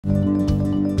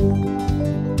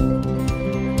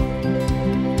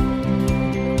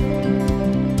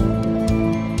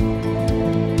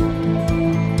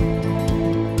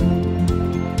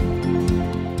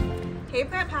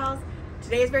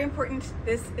Today is very important.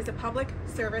 This is a public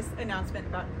service announcement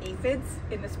about aphids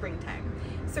in the springtime.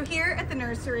 So here at the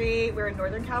nursery, we're in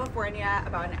Northern California,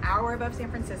 about an hour above San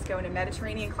Francisco in a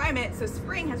Mediterranean climate. So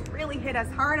spring has really hit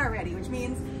us hard already, which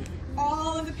means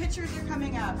all of the pictures are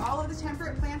coming up. All of the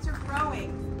temperate plants are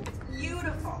growing. It's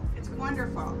beautiful, it's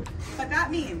wonderful. But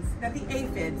that means that the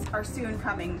aphids are soon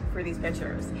coming for these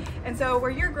pictures. And so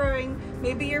where you're growing,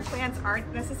 maybe your plants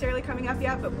aren't necessarily coming up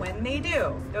yet, but when they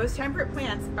do, those temperate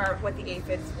plants are what the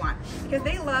aphids want, because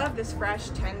they love this fresh,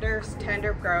 tender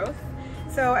growth.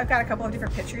 So I've got a couple of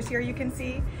different pictures here you can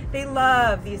see. They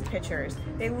love these pictures.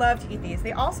 They love to eat these.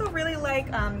 They also really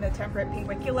like the temperate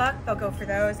Pinguicula. They'll go for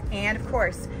those. And of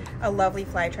course, a lovely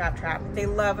flytrap trap. They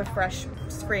love a fresh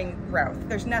spring growth.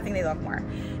 There's nothing they love more.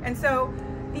 And so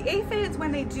the aphids,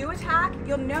 when they do attack,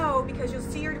 you'll know because you'll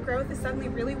see your growth is suddenly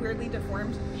really weirdly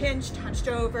deformed, hinged, hunched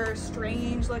over,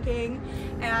 strange looking,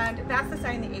 and that's the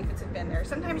sign the aphids have been there.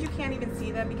 Sometimes you can't even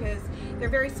see them because they're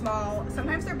very small.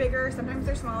 Sometimes they're bigger, sometimes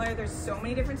they're smaller. There's so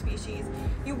many different species.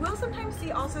 You will sometimes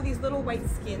see also these little white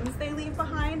skins they leave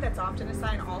behind. That's often a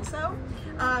sign also.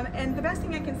 And the best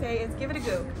thing I can say is give it a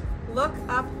Goog. Look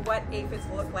up what aphids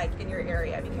look like in your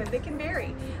area because they can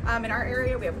vary. In our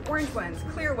area, we have orange ones,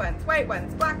 clear ones, white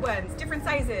ones, black ones, different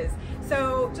sizes.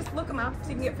 So just look them up so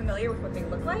you can get familiar with what they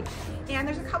look like. And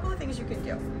there's a couple of things you can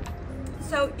do.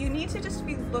 So you need to just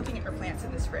be looking at your plants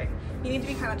in the spring. You need to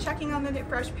be kind of checking on the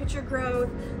fresh pitcher growth,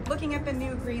 looking at the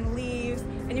new green leaves,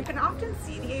 and you can often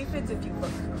see the aphids if you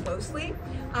look closely,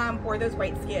 or those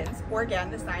white skins, or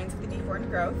again, the signs of the deformed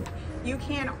growth. You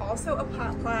can also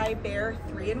apply Bare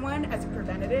 3-in-1 as a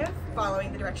preventative,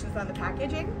 following the directions on the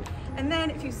packaging. And then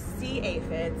if you see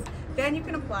aphids, then you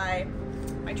can apply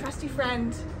my trusty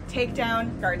friend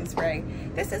Takedown Garden Spray.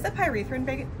 This is a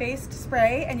pyrethrin-based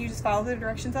spray, and you just follow the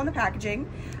directions on the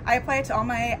packaging. I apply it to all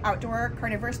my outdoor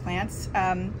carnivorous plants,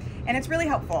 and it's really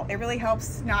helpful. It really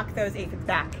helps knock those aphids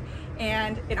back.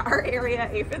 And in our area,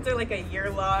 aphids are like a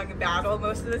year-long battle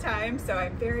most of the time, so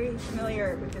I'm very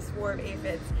familiar with this war of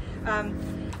aphids.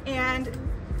 And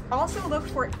also look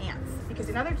for ants, because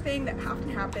another thing that often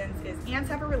happens is ants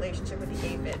have a relationship with the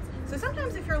aphids. So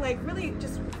sometimes if you're like really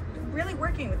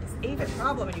working with this aphid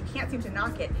problem and you can't seem to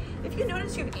knock it, if you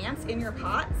notice you have ants in your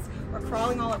pots or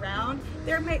crawling all around,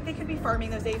 they could be farming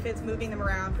those aphids, moving them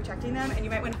around, protecting them, and you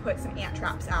might want to put some ant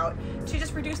traps out to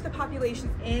just reduce the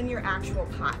population in your actual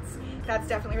pots. That's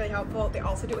definitely really helpful. They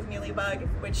also do it with mealybug,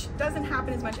 which doesn't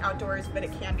happen as much outdoors, but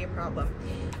it can be a problem.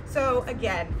 So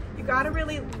again, you gotta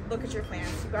really look at your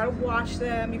plants. You gotta watch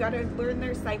them. You gotta learn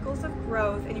their cycles of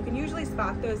growth, and you can usually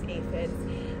spot those aphids.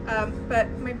 But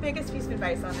my biggest piece of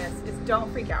advice on this is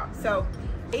don't freak out. So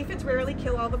aphids rarely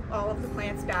kill all of the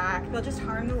plants back. They'll just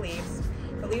harm the leaves.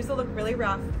 The leaves will look really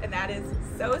rough, and that is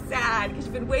so sad because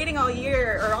you've been waiting all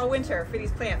year or all winter for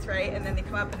these plants, right? And then they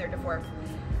come up and they're deformed.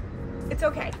 It's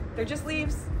okay. They're just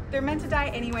leaves. They're meant to die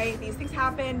anyway. These things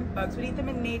happen. Bugs would eat them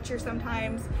in nature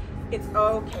sometimes. It's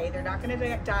okay. They're not going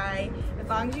to die. As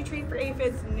long as you treat for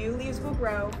aphids, new leaves will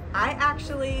grow. I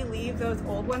actually leave those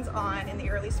old ones on in the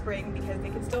early spring because they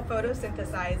can still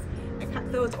photosynthesize. I cut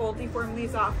those old deformed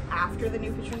leaves off after the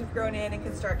new pitchers have grown in and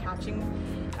can start catching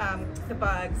the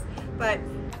bugs. But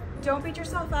don't beat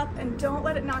yourself up and don't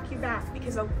let it knock you back,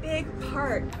 because a big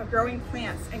part of growing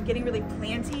plants and getting really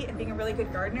planty and being a really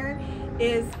good gardener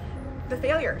is the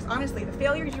failures. Honestly, the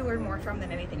failures you learn more from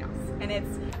than anything else. And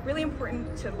it's really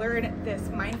important to learn this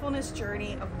mindfulness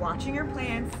journey of watching your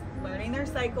plants, learning their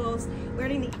cycles,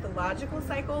 learning the ecological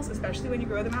cycles, especially when you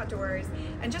grow them outdoors,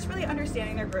 and just really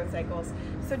understanding their growth cycles.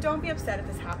 So don't be upset if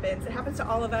this happens. It happens to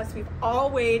all of us. We've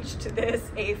all waged this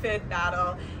aphid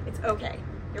battle. It's okay.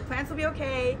 Your plants will be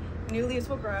okay. New leaves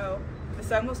will grow. The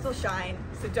sun will still shine.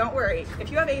 So don't worry.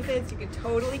 If you have aphids, you can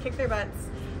totally kick their butts.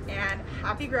 And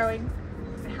happy growing.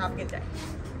 Have a good day.